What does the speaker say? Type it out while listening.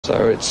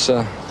So it's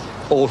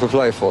all for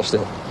play for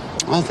still.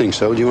 I think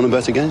so. Do you want to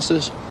bet against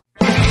us?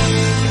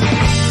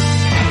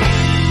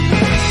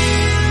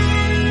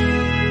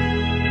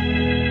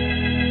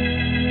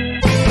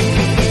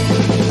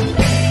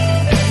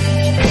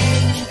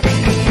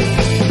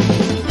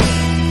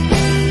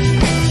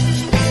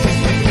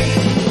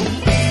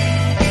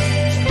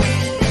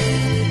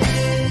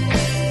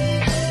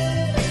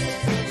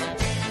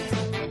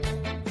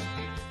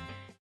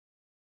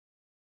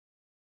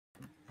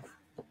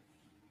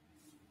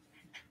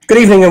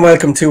 Good evening and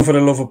welcome to For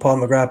the Love of Paul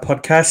McGrath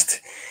podcast.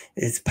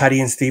 It's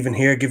Paddy and Stephen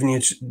here giving you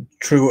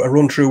a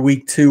run through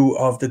week 2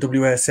 of the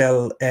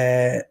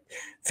WSL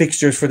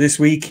fixtures for this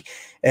week,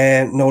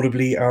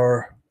 notably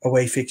our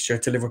away fixture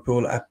to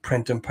Liverpool at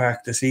Prenton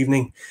Park this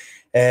evening.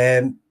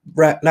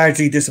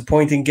 Largely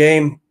disappointing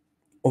game.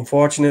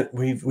 Unfortunate.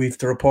 We've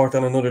to report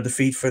on another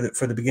defeat for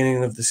the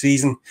beginning of the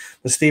season.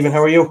 But Stephen,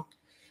 how are you?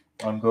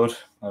 I'm good.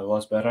 I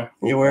was better.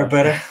 You were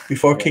better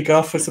before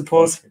kick-off, I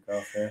suppose.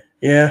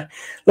 Yeah.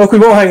 Look, we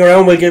won't hang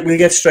around. We'll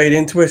get straight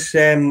into it.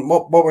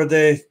 What were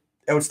the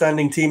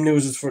outstanding team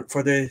news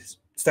for the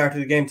start of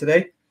the game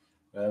today?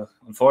 Well,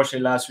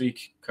 unfortunately, last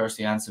week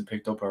Kirsty Hansen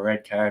picked up a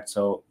red card,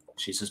 so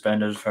she's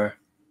suspended for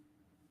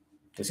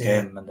this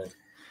game and the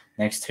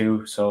next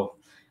two. So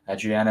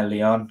Adriana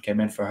Leon came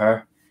in for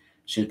her.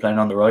 She was playing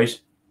on the right.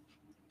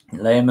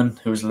 Lehman,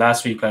 who was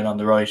last week playing on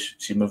the right,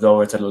 she moved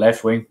over to the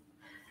left wing.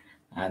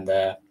 And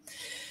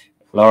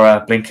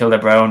Laura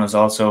Blinkilde-Brown was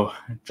also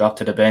dropped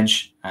to the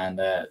bench, and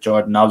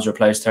Jordan Nobbs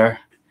replaced her.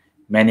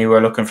 Many were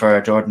looking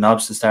for Jordan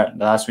Nobbs to start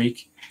last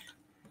week,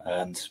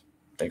 and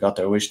they got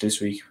their wish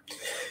this week.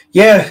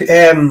 Yeah,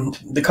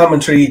 the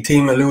commentary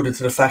team alluded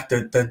to the fact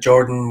that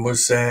Jordan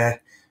was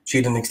she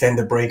had an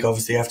extended break,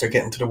 obviously, after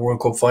getting to the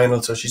World Cup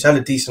final, so she's had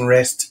a decent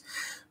rest.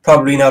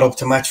 Probably not up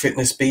to match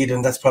fitness speed,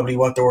 and that's probably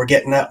what they were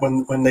getting at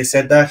when they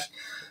said that.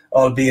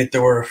 Albeit they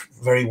were a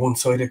very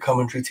one-sided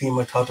commentary team.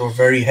 I thought they were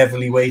very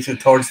heavily weighted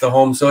towards the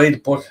home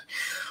side, but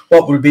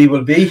what will be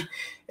will be.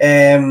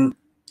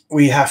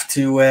 We have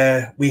to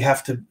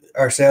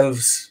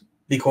ourselves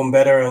become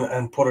better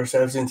and put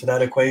ourselves into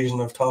that equation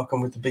of talking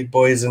with the big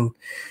boys and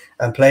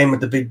playing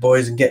with the big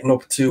boys and getting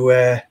up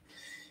to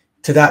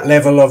that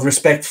level of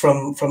respect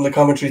from the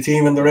commentary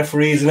team and the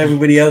referees and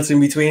everybody else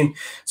in between.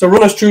 So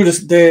run us through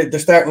the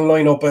starting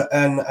lineup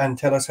and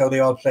tell us how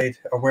they all played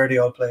or where they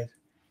all played.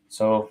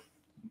 So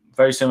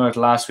very similar to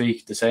last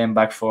week, the same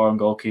back four and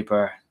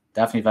goalkeeper,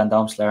 Daphne Van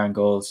Domselaar in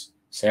goals,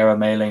 Sarah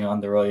Mailing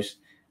on the right,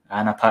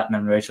 Anna Patton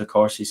and Rachel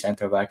Corsi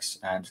centre backs,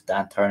 and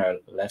Dan Turner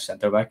left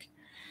centre back.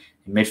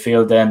 In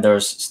midfield then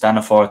there's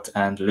Staniforth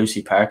and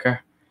Lucy Parker.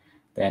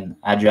 Then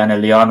Adriana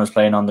Leon was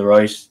playing on the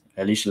right,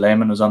 Alicia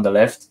Lehman was on the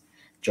left,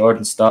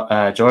 Jordan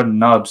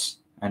Nobbs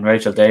and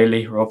Rachel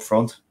Daly were up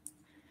front.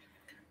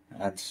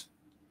 And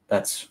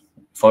that's,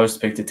 if I was to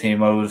pick the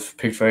team, I would have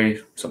picked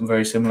something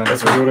very similar.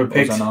 That's what you would have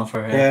picked. On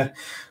offer, yeah.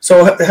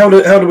 So how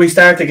did we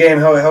start the game?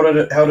 How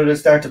did it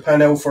start to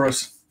pan out for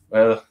us?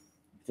 Well,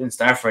 it didn't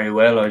start very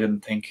well. I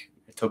didn't think.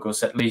 It took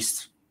us at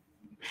least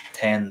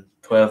 10,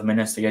 12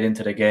 minutes to get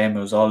into the game.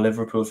 It was all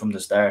Liverpool from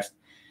the start.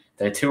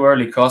 They had 2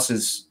 early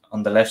crosses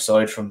on the left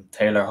side from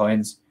Taylor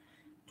Hines,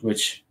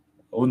 which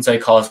I wouldn't say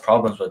caused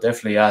problems, but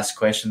definitely asked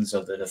questions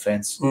of the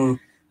defence. And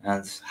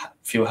a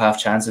few half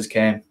chances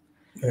came.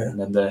 Yeah. And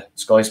then the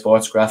Sky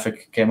Sports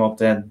graphic came up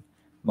then.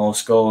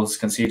 Most goals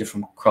conceded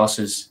from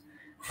crosses.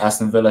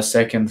 Aston Villa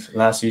second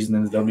last season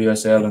in the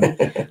WSL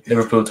and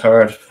Liverpool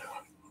third.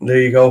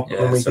 There you go.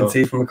 Yeah, and we can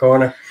see from a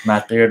corner.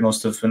 Matt Beard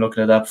must have been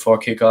looking at that before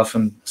kick-off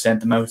and sent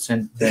them out,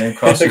 sent the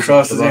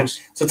crosses in.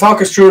 So talk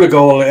us through the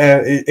goal.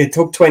 It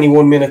took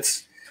 21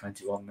 minutes.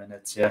 21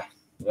 minutes, yeah.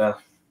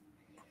 Well,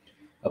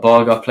 a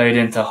ball got played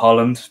into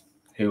Holland,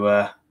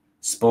 who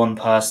spun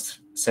past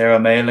Sarah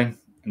Mailing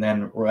and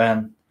then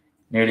ran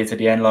nearly to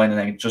the end line and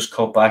then just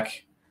cut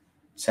back,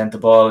 sent the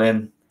ball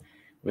in,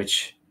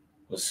 which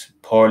was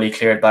poorly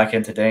cleared back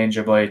into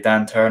danger by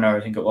Dan Turner,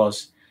 I think it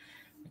was.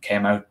 It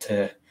came out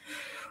to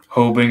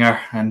Hobinger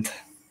and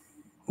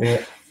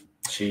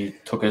she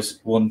took us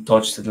one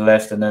touch to the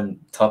left and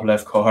then top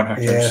left corner.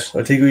 Yeah,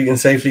 I think we can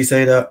safely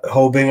say that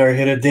Hobinger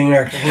hit a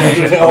dinger.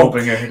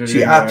 Hobinger hit a dinger.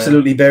 She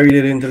absolutely buried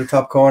it into the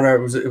top corner.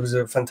 It was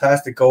a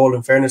fantastic goal,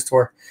 in fairness to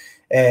her.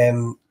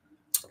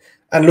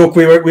 And look,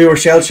 we were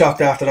shell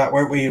shocked after that,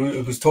 weren't we?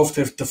 It was tough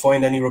to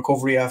find any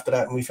recovery after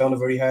that, and we found it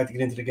very hard to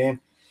get into the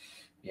game.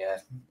 Yeah,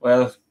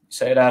 well,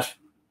 say that.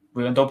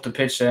 We went up the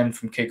pitch then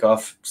from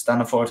kick-off.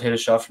 Staniforth hit a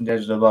shot from the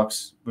edge of the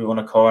box. We won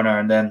a corner,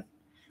 and then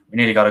we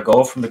nearly got a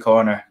goal from the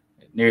corner.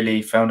 It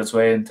nearly found its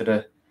way into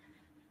the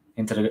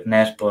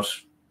net, but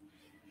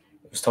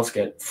it was tough to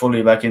get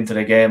fully back into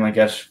the game and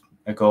get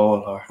a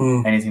goal or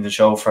anything to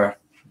show for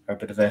a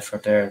bit of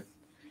effort there.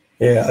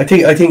 Yeah, I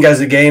think as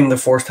a game, the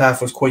first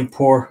half was quite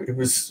poor. It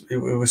was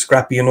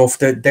scrappy enough.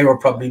 They were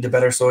probably the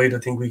better side. I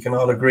think we can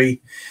all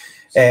agree.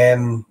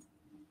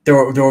 They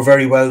were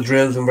very well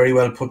drilled and very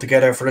well put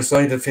together. For a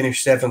side that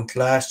finished 7th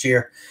last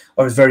year,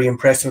 I was very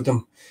impressed with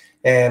them.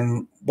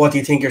 What do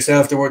you think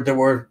yourself? They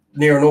were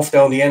near enough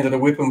down the end of the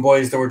whipping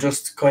boys. They were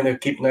just kind of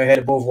keeping their head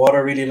above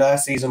water really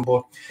last season.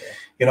 But,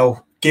 you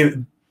know,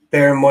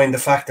 bear in mind the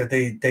fact that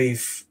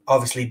they've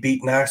obviously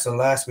beaten Arsenal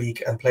last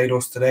week and played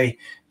us today.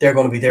 They're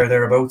going to be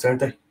thereabouts, aren't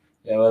they?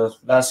 Yeah, well,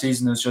 last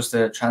season was just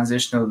a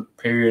transitional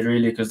period,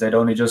 really, because they'd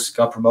only just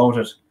got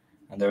promoted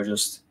and they were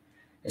just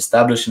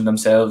establishing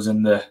themselves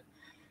in the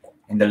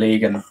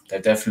league, and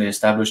they've definitely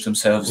established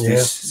themselves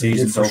this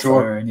season so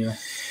far. Anyway.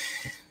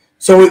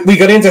 So we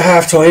got into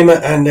half time,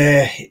 and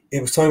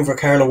it was time for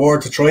Carla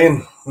Ward to try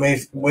and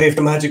wave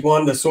the magic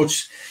wand as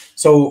such.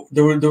 So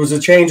there was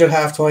a change at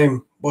half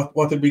time.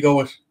 What did we go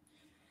with?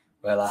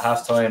 Well, at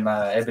half time,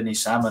 Ebony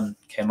Salmon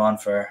came on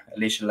for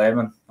Alicia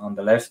Lehman on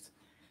the left.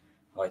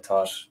 I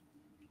thought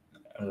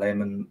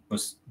Lehman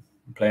was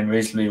playing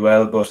reasonably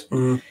well, but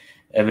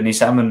Ebony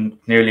Salmon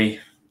nearly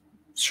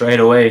straight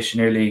away, she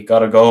nearly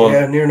got a goal.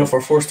 Yeah, near enough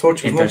her first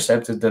touch.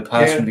 Intercepted the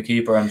pass from the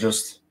keeper and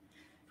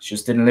she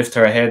just didn't lift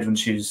her head when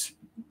she was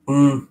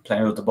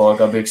playing with the ball.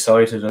 Got a bit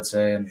excited, I'd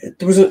say. And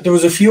there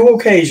was a few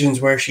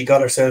occasions where she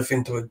got herself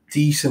into a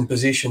decent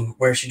position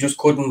where she just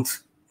couldn't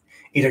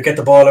either get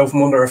the ball out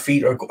from under her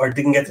feet or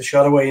didn't get the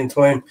shot away in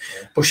time.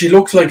 Yeah. But she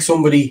looks like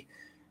somebody,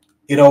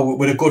 you know,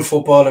 with a good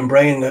footballing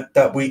brain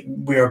that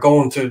we are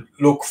going to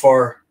look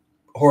for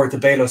her to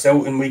bail us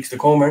out in weeks to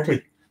come, aren't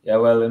we? Yeah,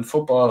 well, in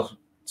football,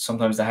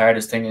 sometimes the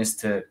hardest thing is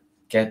to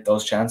get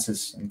those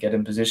chances and get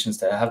in positions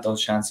to have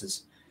those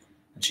chances.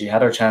 And she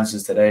had her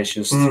chances today. She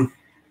just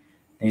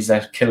needs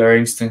that killer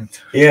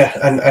instinct. Yeah,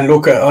 and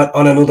look,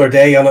 on another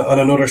day, on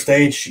another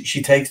stage,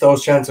 she takes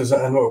those chances,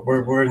 and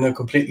we're in a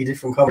completely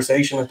different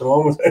conversation at the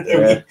moment.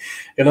 Yeah.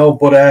 You know,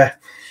 but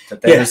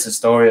that is the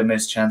story of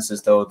missed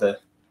chances, though.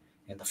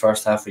 In the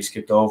first half, we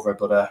skipped over it,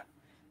 but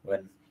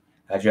when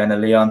Adriana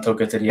Leon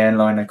took it to the end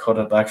line and cut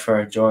it back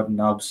for Jordan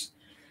Nobbs,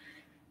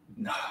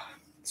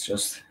 it's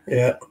just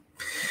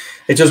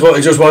It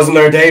just wasn't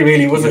our day,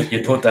 really, was it?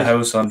 You put the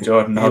house on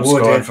Jordan Nobbs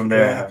scoring from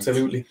there. Yeah,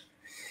 absolutely.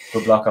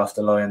 Good block off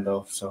the line,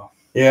 though. So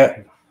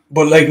yeah,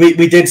 but like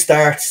we did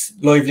start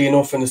lively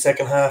enough in the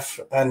second half,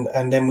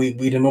 and then we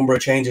had a number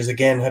of changes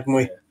again, hadn't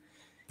we?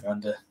 Yeah.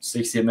 Around the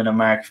 60th minute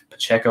mark,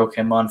 Pacheco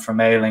came on for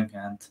Mailing,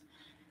 and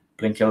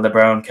Blinkilda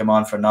Brown came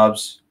on for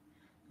Nobbs.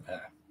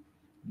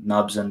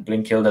 Nobbs and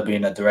Blinkilda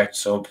being a direct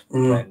sub,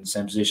 playing in the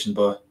same position,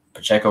 but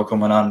Pacheco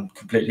coming on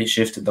completely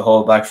shifted the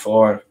whole back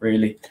four,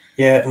 really.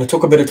 Yeah, and it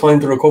took a bit of time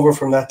to recover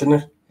from that, didn't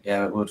it?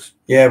 Yeah, it would.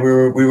 Yeah,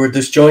 we were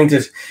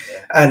disjointed.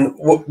 Yeah. And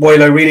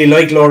while I really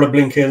like Laura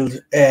Blinkhild,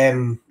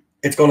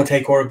 it's going to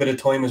take her a bit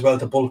of time as well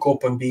to bulk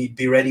up and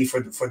be ready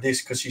for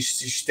this, because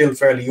she's still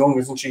fairly young,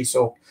 isn't she?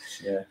 So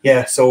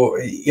yeah. So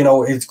you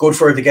know, it's good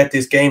for her to get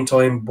this game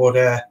time, but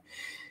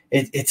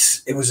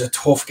it was a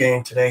tough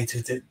game today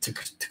to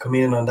come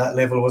in on that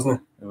level, wasn't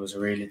it? It was a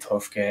really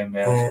tough game,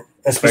 yeah.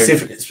 And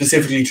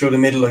specifically through the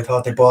middle, I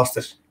thought they bossed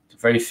it.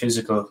 Very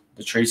physical.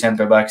 The three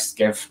centre backs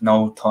gave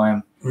no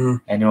time.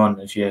 Anyone,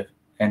 if you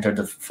entered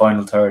the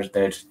final third,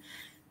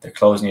 they're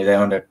closing you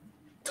down, they're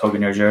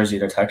tugging your jersey,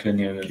 they're tackling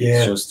you.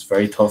 It's just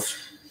very tough.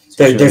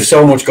 They've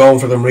so much going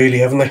for them, really,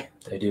 haven't they?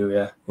 They do,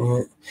 yeah.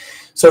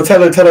 So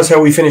tell us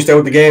how we finished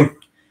out the game.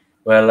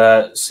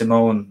 Well,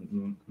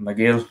 Simone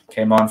McGill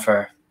came on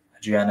for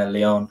Adriana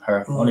Leon.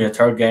 Her only a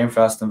third game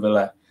for Aston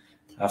Villa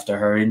after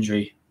her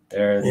injury. She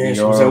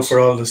was out for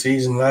all the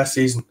season last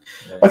season.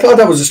 Yeah. I thought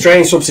that was a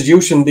strange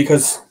substitution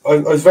because I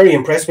was very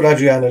impressed with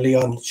Adriana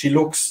Leon. She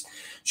looks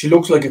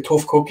like a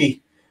tough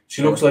cookie.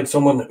 She looks like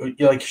someone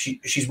like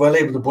she's well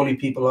able to bully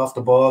people off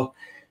the ball.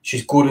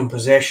 She's good in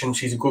possession.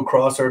 She's a good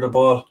crosser of the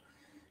ball.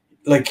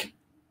 Like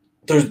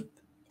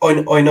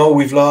I know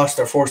we've lost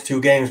our first two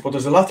games, but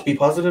there's a lot to be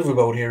positive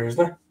about here,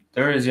 isn't there?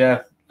 There is,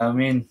 yeah. I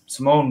mean,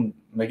 Simone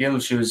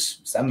McGill, she was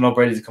standing up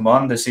ready to come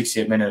on the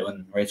 60th minute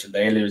when Rachel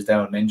Daly was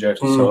down and injured.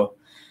 So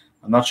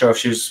I'm not sure if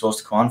she was supposed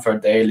to come on for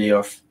Daly or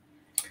if...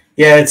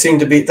 Yeah, it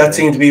seemed to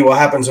be what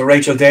happened. So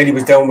Rachel Daly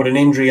was down with an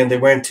injury and they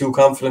weren't too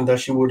confident that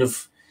she would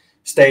have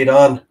stayed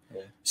on.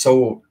 Yeah.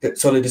 So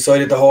they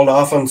decided to hold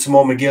off on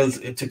Simone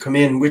McGill to come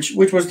in, which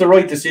was the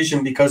right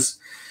decision because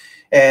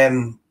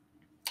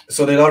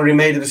so they'd already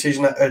made the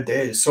decision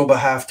at sub at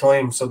half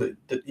time. So that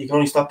you can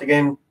only stop the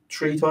game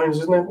 3 times,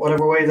 isn't it?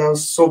 Whatever way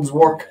those subs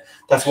work.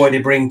 That's why they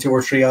bring 2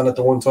 or 3 on at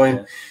the one time.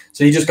 Yeah.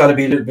 So you just got to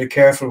be a little bit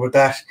careful with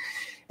that.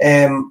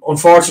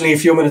 Unfortunately, a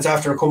few minutes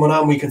after coming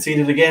on, we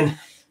conceded again.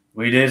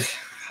 We did.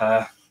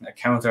 A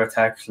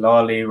counter-attack.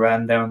 Lawley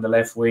ran down the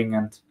left wing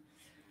and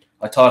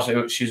I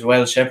thought she was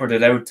well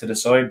shepherded out to the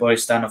side by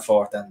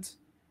Stannifort and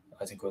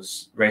I think it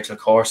was Rachel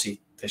Corsi.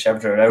 They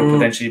shepherded her out, but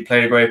then she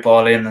played a great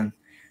ball in and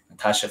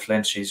Tasha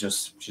Flint,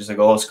 she's a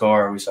goal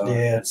scorer. We saw her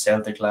at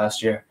Celtic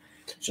last year.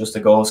 Just a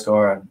goal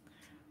scorer and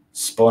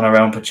spun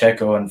around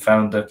Pacheco and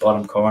found the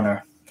bottom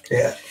corner.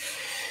 Yeah.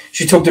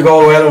 She took the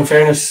goal well, in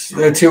fairness.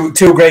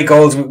 Two great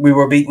goals we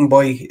were beaten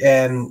by.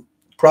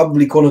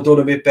 Probably could have done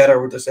a bit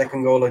better with the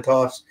second goal, I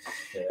thought.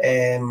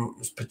 It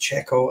was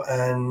Pacheco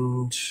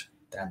and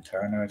Dan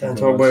Turner,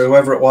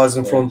 whoever it was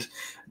in front.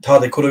 I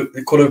thought they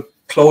could have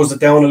closed it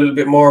down a little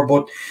bit more,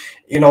 but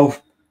you know,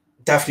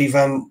 Daphne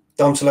van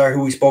Domselaar,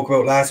 who we spoke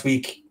about last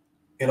week,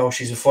 You know,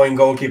 she's a fine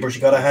goalkeeper. She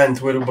got a hand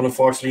to it, but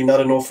unfortunately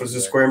not enough as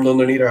it squirmed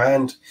underneath her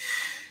hand.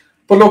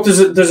 But look,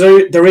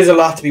 there is a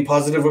lot to be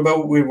positive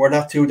about. We're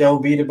not too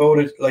downbeat about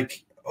it.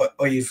 Like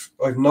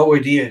I've no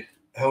idea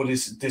how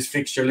this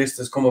fixture list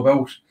has come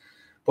about.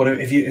 But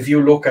if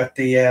you look at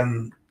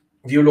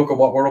if you look at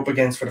what we're up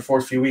against for the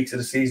first few weeks of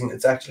the season,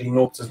 it's actually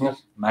nuts, isn't it?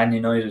 Man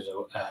United,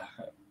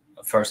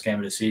 first game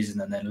of the season,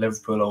 and then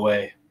Liverpool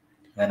away,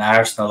 and then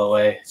Arsenal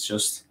away. It's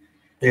just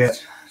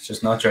it's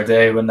just not your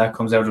day when that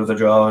comes out with a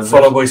draw.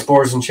 Followed by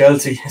Spurs and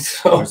Chelsea.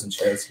 Spurs and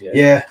Chelsea,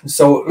 yeah.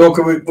 So look,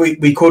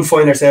 we could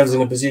find ourselves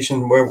in a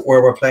position where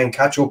we're playing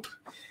catch up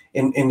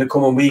in the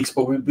coming weeks,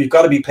 but we've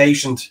got to be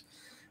patient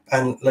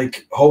and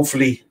like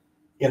hopefully,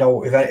 you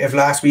know, if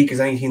last week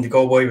is anything to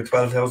go by with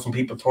 12,000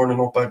 people turning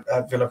up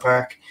at Villa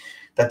Park,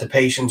 that the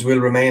patience will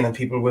remain and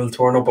people will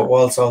turn up at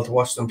Walsall to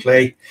watch them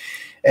play.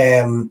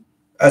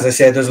 As I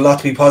said, there's a lot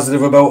to be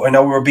positive about. I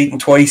know we were beaten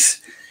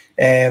twice.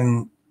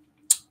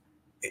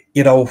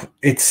 You know,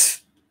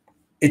 it's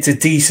a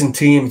decent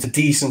team. It's a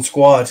decent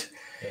squad.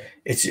 Yeah.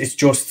 It's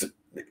just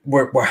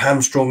we're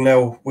hamstrung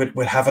now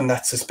with having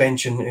that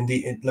suspension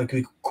like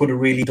we could have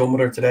really done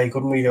with her today,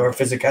 couldn't we? Our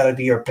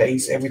physicality, our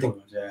pace,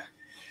 everything. Yeah.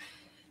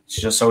 It's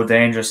just so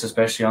dangerous,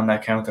 especially on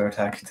that counter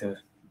attack and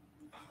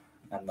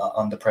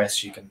on the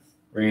press. You can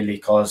really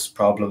cause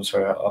problems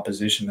for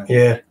opposition. And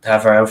to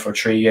have her out for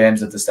 3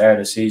 games at the start of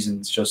the season,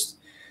 it's just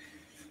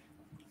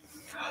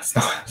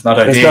it's not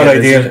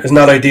ideal. It's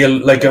not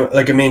ideal.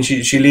 Like I mean,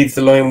 she leads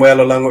the line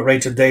well along with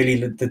Rachel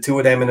Daly. The two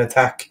of them in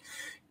attack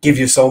give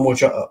you so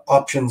much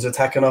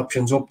attacking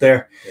options up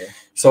there. Yeah.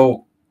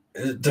 So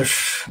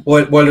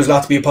while there's a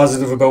lot to be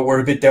positive about, we're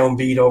a bit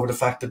downbeat over the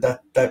fact that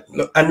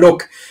and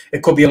look,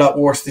 it could be a lot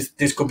worse.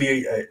 This could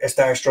be a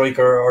star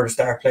striker or a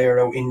star player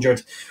out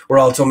injured. We're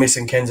also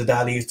missing Kenza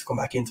Daly to come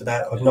back into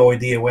that. I've no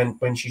idea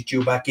when she's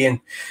due back in,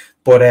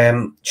 but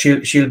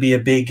she'll be a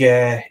big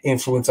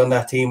influence on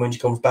that team when she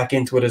comes back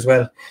into it as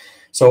well.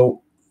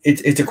 So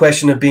it's a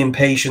question of being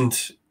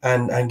patient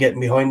and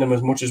getting behind them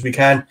as much as we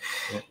can.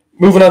 Yeah.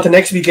 Moving on to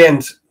next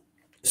weekend,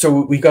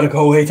 so we've got to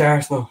go away to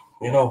Arsenal.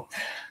 You know,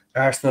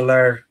 Arsenal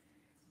are,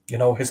 you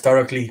know,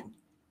 historically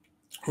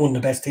one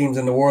of the best teams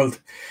in the world.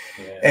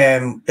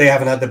 Yeah. They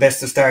haven't had the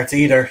best of starts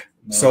either.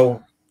 No.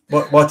 So,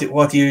 what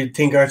do you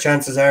think our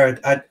chances are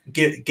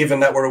given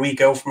that we're a week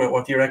out from it?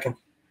 What do you reckon?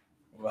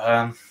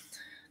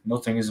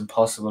 Nothing is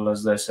impossible,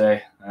 as they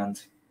say, and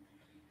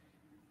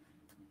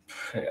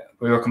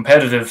we were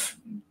competitive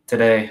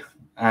today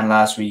and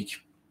last week.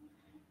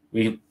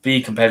 We'll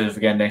be competitive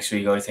again next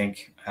week, I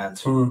think, and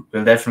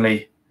we'll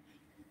definitely.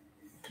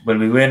 Will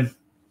we win?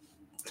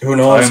 Who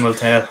knows? Time will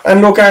tell.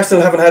 And look,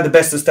 Arsenal haven't had the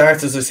best of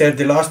starts, as I said.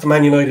 They lost to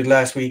Man United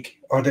last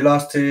week, or they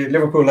lost to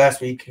Liverpool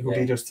last week, who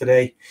beat us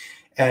today,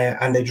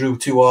 and they drew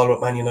 2-2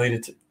 with Man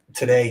United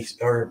today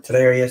or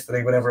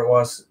yesterday, whatever it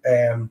was.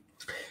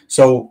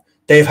 So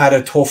they've had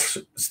a tough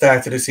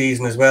start to the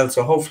season as well.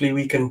 So hopefully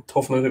we can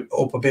toughen it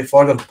up a bit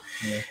for them.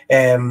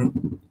 Yeah.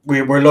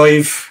 We're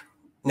live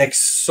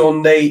next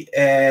Sunday.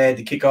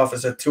 The kickoff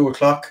is at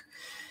 2:00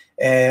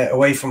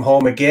 away from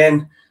home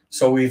again.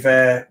 So we've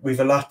a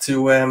lot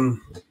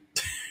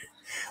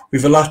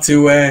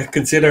to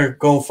consider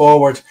going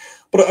forward.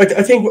 But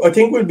I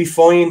think we'll be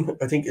fine.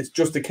 I think it's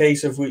just a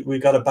case of we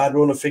got a bad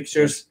run of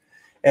fixtures.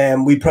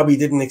 We probably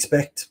didn't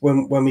expect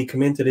when we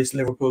come into this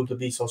Liverpool to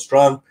be so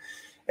strong.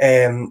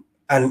 And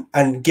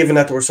given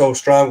that they were so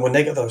strong, when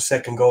they got their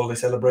second goal, they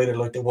celebrated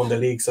like they won the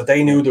league. So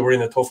they knew they were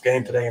in a tough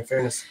game today, in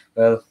fairness.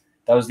 Well,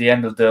 that was the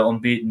end of the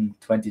unbeaten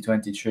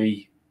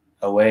 2023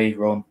 away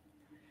run.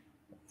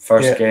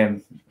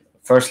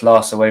 First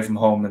loss away from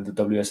home in the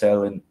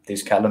WSL in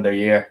this calendar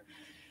year.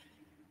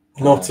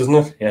 Nuts, isn't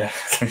it? Yeah.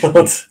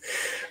 Nuts.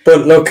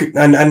 But look,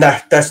 and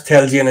that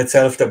tells you in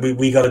itself that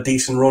we got a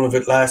decent run of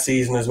it last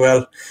season as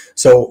well.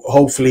 So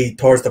hopefully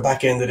towards the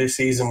back end of this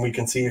season we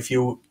can see a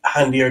few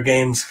handier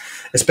games,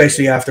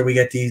 especially after we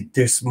get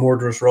this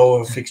murderous row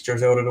of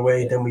fixtures out of the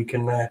way. Then we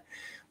can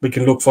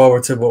look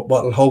forward to what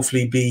will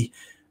hopefully be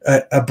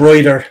a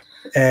brighter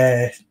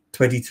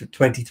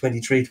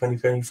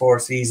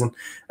 2023-2024 season,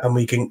 and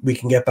we can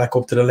get back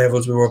up to the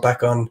levels we were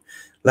back on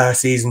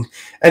last season.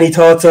 Any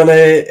thoughts on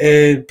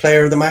a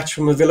player of the match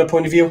from a Villa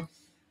point of view?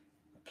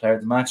 Player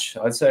of the match,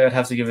 I'd say I'd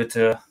have to give it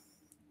to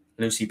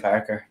Lucy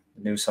Parker,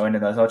 the new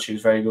signing. I thought she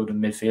was very good in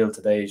midfield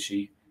today.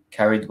 She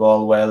carried the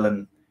ball well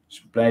and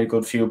she played a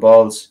good few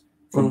balls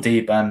from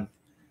deep and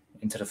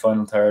into the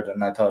final third,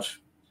 and I thought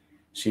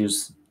she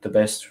was the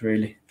best,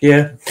 really.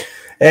 Yeah.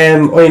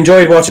 I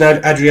enjoyed watching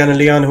Adriana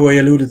Leon, who I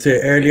alluded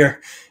to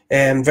earlier.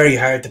 Very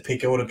hard to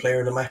pick out a player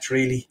of the match,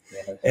 really.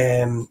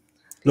 Yeah.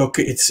 Look,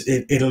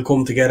 it'll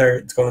come together.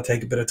 It's going to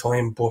take a bit of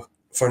time, but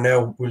for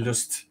now,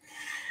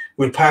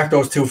 we'll park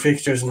those two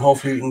fixtures and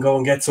hopefully we can go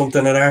and get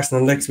something at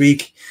Arsenal next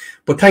week.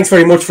 But thanks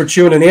very much for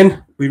tuning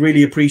in. We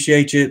really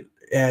appreciate you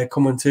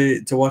coming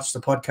to watch the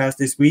podcast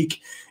this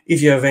week.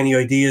 If you have any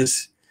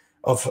ideas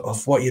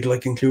of what you'd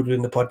like included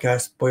in the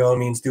podcast, by all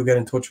means do get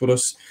in touch with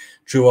us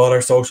through all our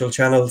social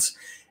channels.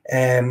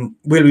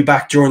 We'll be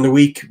back during the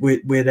week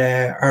with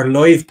our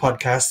live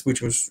podcast,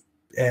 which was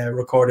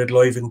recorded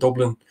live in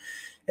Dublin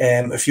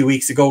a few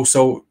weeks ago.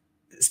 So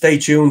stay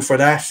tuned for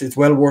that. It's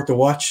well worth a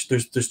watch.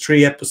 There's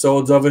 3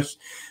 episodes of it.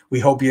 We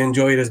hope you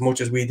enjoyed it as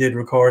much as we did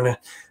recording it.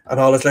 And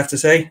all that's left to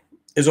say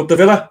is up the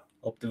Villa.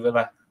 Up the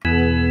Villa.